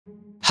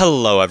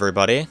Hello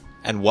everybody,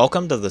 and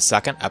welcome to the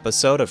second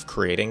episode of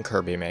Creating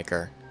Kirby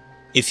Maker.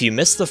 If you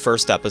missed the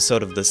first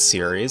episode of this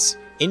series,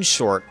 in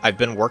short, I've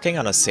been working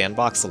on a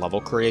sandbox level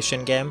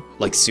creation game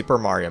like Super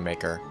Mario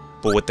Maker,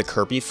 but with the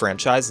Kirby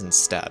franchise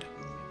instead.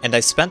 And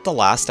I spent the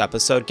last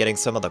episode getting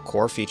some of the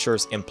core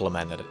features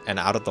implemented and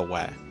out of the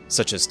way,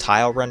 such as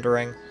tile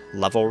rendering,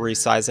 level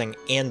resizing,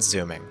 and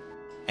zooming.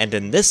 And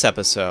in this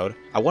episode,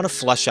 I want to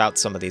flesh out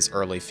some of these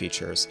early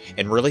features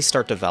and really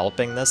start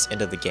developing this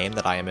into the game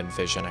that I am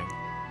envisioning.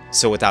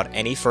 So without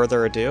any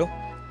further ado,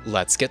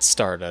 let's get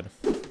started.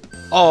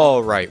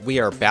 Alright, we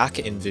are back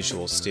in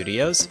Visual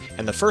Studios,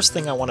 and the first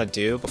thing I want to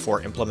do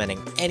before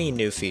implementing any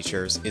new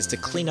features is to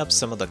clean up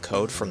some of the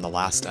code from the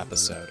last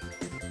episode.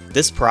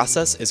 This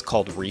process is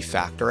called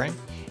refactoring,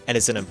 and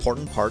is an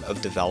important part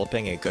of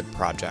developing a good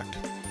project,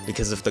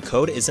 because if the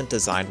code isn't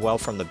designed well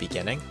from the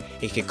beginning,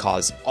 it can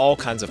cause all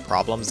kinds of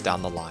problems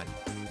down the line.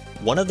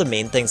 One of the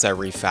main things I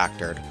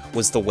refactored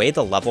was the way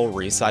the level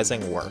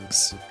resizing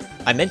works.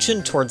 I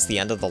mentioned towards the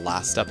end of the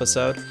last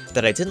episode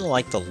that I didn't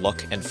like the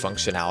look and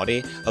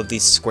functionality of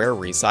these square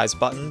resize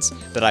buttons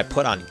that I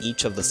put on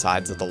each of the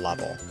sides of the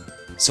level.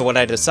 So what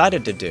I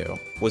decided to do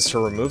was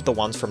to remove the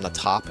ones from the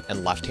top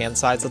and left-hand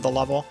sides of the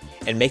level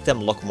and make them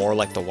look more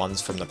like the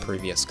ones from the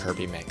previous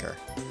Kirby Maker.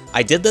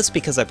 I did this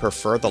because I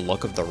prefer the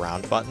look of the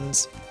round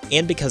buttons,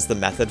 and because the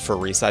method for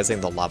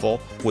resizing the level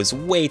was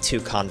way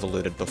too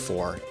convoluted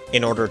before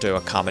in order to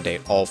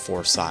accommodate all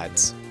four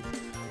sides.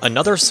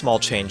 Another small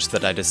change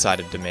that I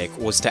decided to make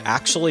was to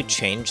actually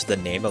change the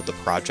name of the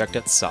project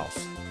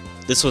itself.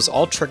 This was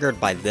all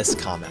triggered by this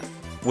comment,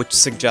 which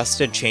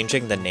suggested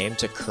changing the name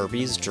to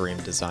Kirby's Dream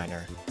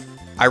Designer.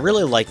 I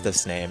really like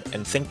this name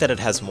and think that it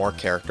has more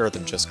character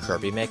than just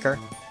Kirby Maker,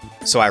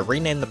 so I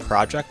renamed the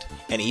project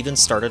and even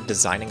started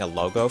designing a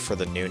logo for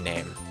the new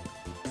name.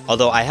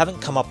 Although I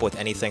haven't come up with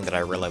anything that I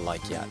really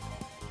like yet.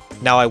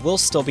 Now I will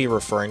still be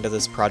referring to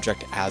this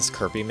project as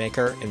Kirby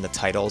Maker in the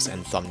titles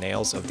and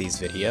thumbnails of these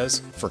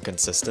videos for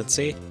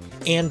consistency,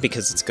 and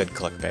because it's good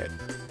clickbait.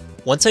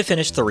 Once I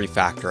finished the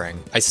refactoring,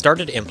 I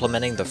started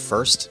implementing the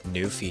first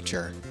new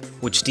feature,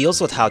 which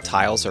deals with how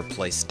tiles are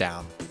placed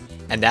down,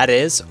 and that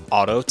is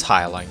auto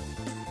tiling.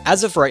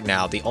 As of right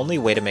now, the only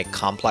way to make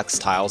complex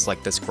tiles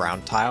like this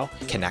ground tile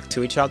connect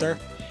to each other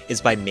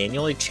is by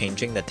manually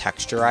changing the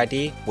texture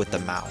ID with the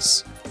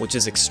mouse, which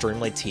is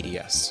extremely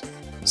tedious.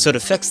 So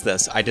to fix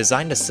this, I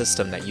designed a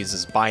system that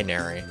uses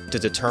binary to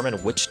determine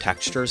which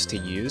textures to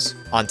use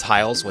on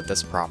tiles with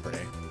this property.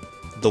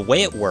 The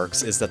way it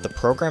works is that the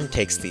program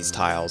takes these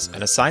tiles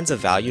and assigns a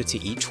value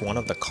to each one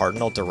of the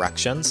cardinal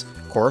directions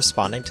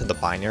corresponding to the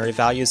binary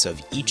values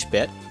of each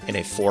bit in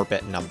a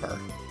 4-bit number.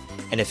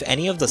 And if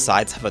any of the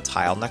sides have a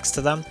tile next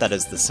to them that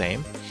is the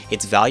same,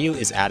 its value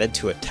is added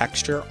to a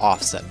texture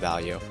offset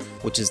value,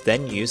 which is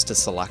then used to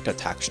select a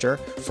texture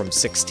from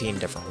 16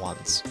 different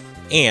ones.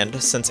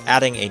 And since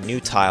adding a new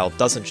tile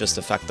doesn't just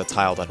affect the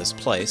tile that is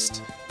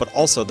placed, but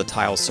also the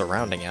tiles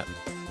surrounding it,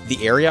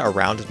 the area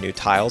around new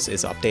tiles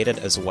is updated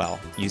as well,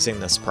 using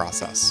this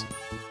process.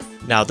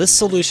 Now this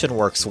solution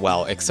works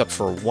well except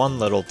for one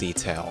little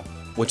detail,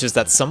 which is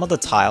that some of the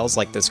tiles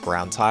like this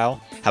ground tile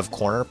have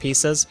corner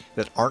pieces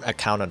that aren't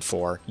accounted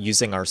for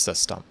using our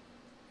system.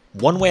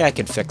 One way I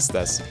can fix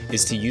this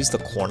is to use the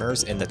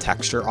corners in the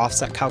texture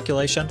offset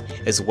calculation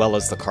as well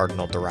as the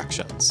cardinal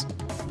directions.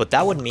 But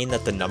that would mean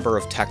that the number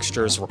of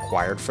textures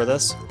required for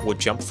this would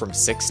jump from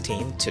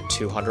 16 to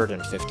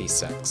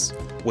 256,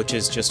 which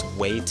is just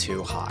way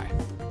too high.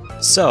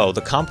 So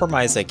the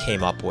compromise I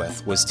came up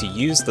with was to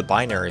use the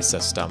binary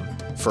system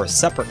for a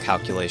separate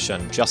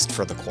calculation just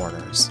for the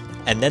corners,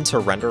 and then to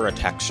render a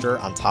texture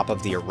on top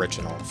of the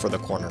original for the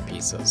corner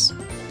pieces.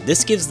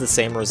 This gives the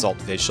same result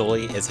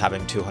visually as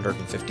having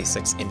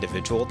 256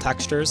 individual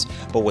textures,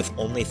 but with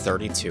only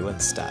 32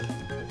 instead.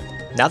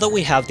 Now that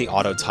we have the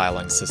auto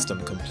tiling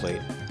system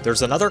complete,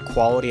 there's another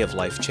quality of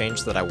life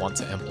change that I want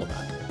to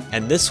implement,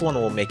 and this one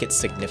will make it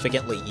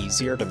significantly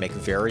easier to make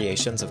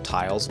variations of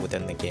tiles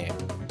within the game,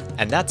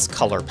 and that's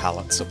color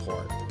palette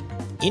support.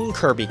 In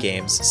Kirby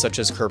games, such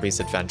as Kirby's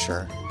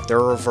Adventure, there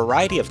are a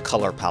variety of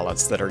color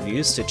palettes that are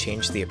used to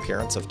change the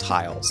appearance of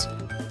tiles,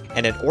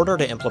 and in order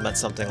to implement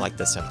something like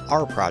this in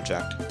our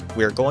project,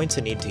 we are going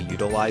to need to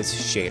utilize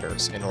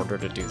shaders in order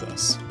to do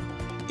this.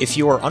 If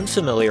you are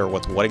unfamiliar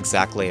with what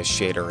exactly a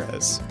shader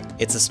is,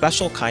 it's a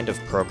special kind of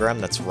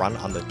program that's run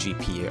on the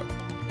GPU,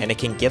 and it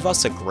can give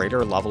us a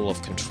greater level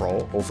of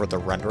control over the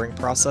rendering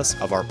process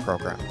of our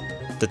program.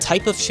 The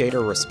type of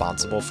shader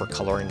responsible for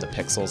coloring the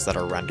pixels that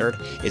are rendered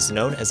is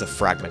known as a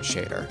fragment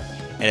shader,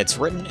 and it's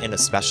written in a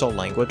special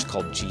language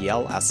called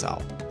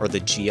GLSL, or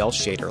the GL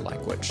shader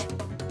language.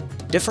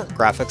 Different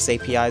graphics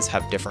APIs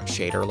have different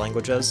shader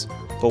languages,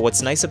 but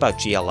what's nice about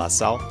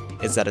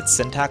GLSL is that its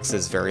syntax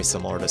is very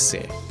similar to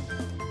C.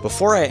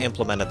 Before I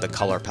implemented the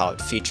color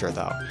palette feature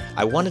though,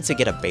 I wanted to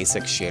get a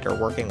basic shader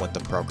working with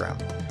the program,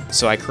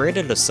 so I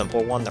created a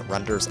simple one that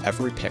renders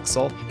every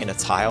pixel in a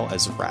tile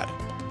as red.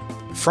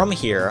 From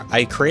here,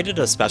 I created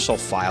a special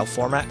file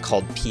format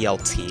called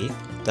PLT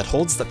that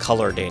holds the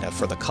color data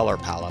for the color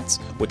palettes,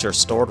 which are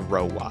stored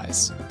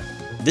row-wise.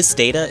 This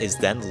data is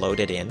then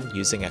loaded in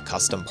using a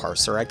custom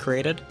parser I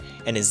created,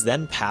 and is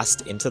then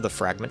passed into the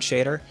fragment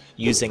shader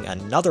using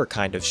another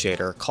kind of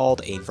shader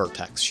called a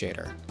vertex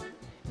shader.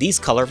 These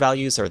color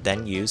values are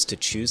then used to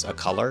choose a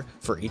color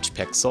for each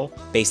pixel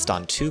based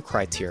on two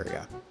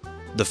criteria.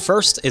 The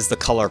first is the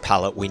color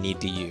palette we need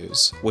to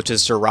use, which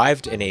is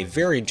derived in a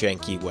very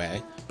janky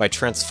way by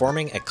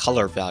transforming a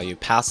color value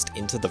passed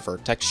into the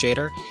vertex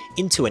shader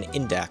into an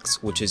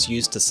index which is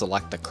used to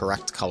select the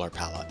correct color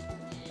palette.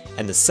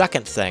 And the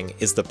second thing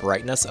is the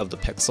brightness of the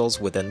pixels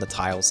within the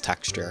tile's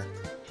texture.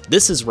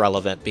 This is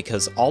relevant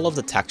because all of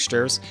the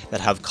textures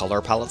that have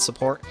color palette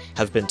support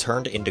have been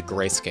turned into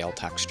grayscale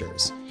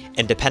textures,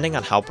 and depending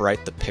on how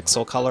bright the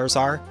pixel colors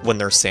are when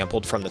they're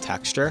sampled from the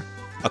texture,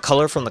 a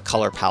color from the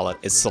color palette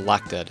is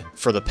selected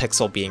for the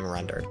pixel being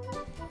rendered.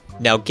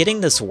 Now, getting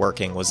this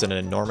working was an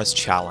enormous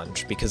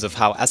challenge because of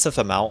how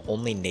SFML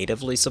only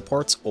natively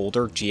supports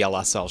older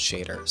GLSL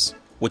shaders,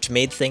 which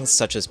made things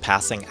such as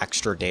passing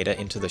extra data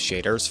into the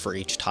shaders for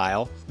each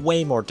tile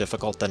way more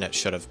difficult than it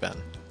should have been.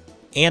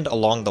 And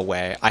along the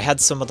way, I had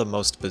some of the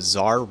most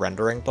bizarre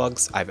rendering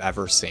bugs I've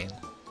ever seen.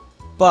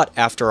 But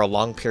after a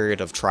long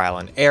period of trial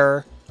and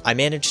error, I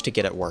managed to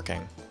get it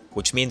working,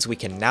 which means we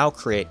can now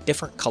create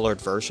different colored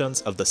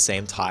versions of the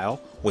same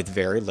tile with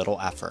very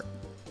little effort.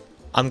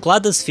 I'm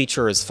glad this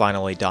feature is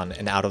finally done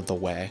and out of the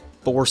way,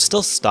 but we're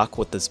still stuck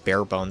with this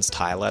bare bones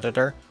tile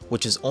editor,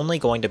 which is only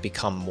going to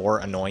become more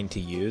annoying to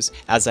use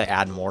as I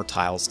add more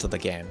tiles to the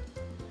game.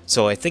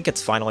 So I think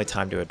it's finally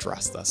time to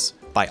address this,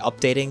 by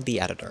updating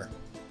the editor.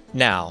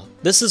 Now,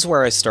 this is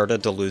where I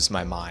started to lose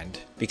my mind,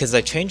 because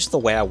I changed the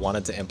way I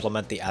wanted to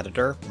implement the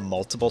editor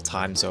multiple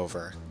times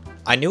over.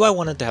 I knew I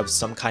wanted to have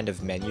some kind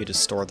of menu to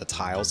store the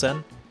tiles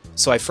in,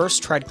 so I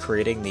first tried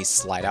creating these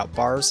slide-out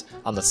bars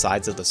on the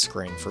sides of the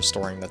screen for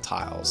storing the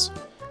tiles.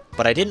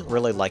 But I didn't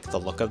really like the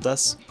look of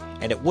this,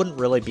 and it wouldn't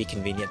really be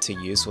convenient to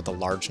use with a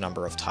large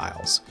number of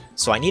tiles,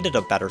 so I needed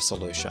a better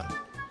solution.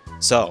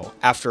 So,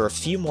 after a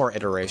few more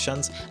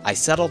iterations, I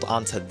settled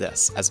onto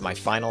this as my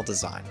final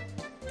design.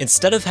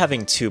 Instead of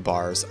having two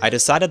bars, I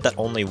decided that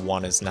only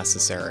one is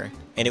necessary,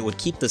 and it would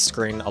keep the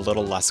screen a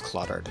little less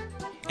cluttered.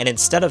 And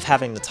instead of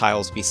having the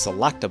tiles be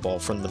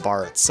selectable from the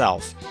bar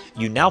itself,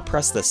 you now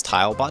press this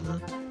tile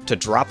button to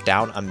drop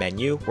down a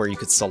menu where you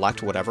could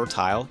select whatever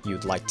tile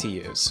you'd like to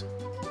use.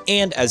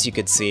 And as you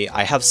can see,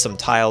 I have some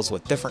tiles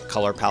with different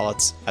color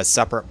palettes as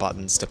separate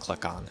buttons to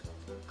click on.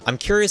 I'm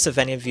curious if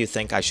any of you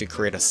think I should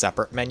create a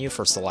separate menu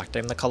for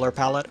selecting the color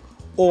palette,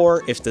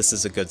 or if this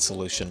is a good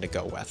solution to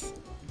go with.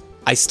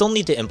 I still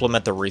need to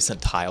implement the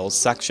recent tiles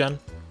section,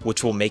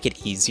 which will make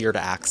it easier to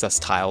access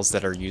tiles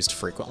that are used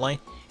frequently,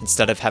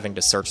 instead of having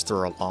to search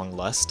through a long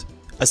list,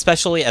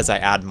 especially as I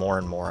add more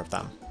and more of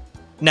them.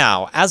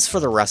 Now, as for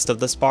the rest of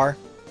this bar,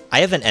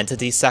 I have an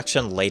entities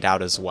section laid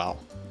out as well,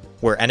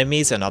 where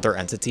enemies and other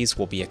entities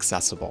will be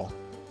accessible.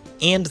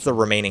 And the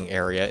remaining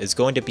area is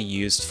going to be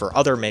used for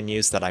other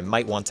menus that I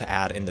might want to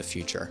add in the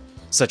future,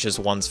 such as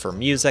ones for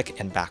music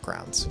and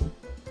backgrounds.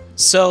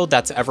 So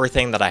that's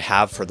everything that I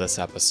have for this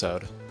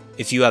episode.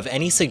 If you have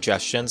any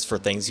suggestions for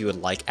things you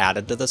would like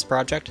added to this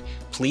project,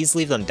 please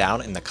leave them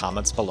down in the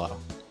comments below.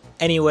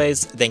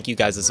 Anyways, thank you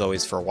guys as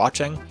always for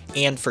watching,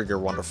 and for your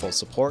wonderful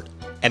support,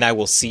 and I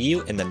will see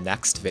you in the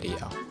next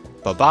video.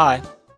 Bye bye!